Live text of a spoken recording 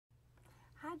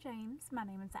Hi James, my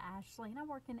name is Ashley and I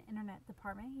work in the internet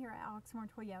department here at Oxmoor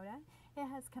Toyota. It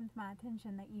has come to my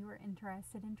attention that you were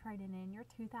interested in trading in your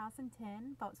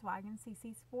 2010 Volkswagen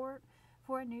CC Sport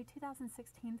for a new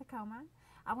 2016 Tacoma.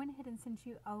 I went ahead and sent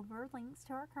you over links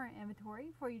to our current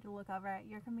inventory for you to look over at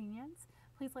your convenience.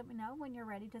 Please let me know when you're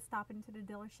ready to stop into the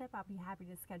dealership. I'll be happy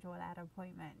to schedule that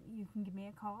appointment. You can give me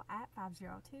a call at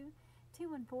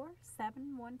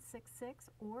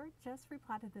 502-214-7166 or just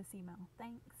reply to this email.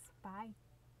 Thanks. Bye.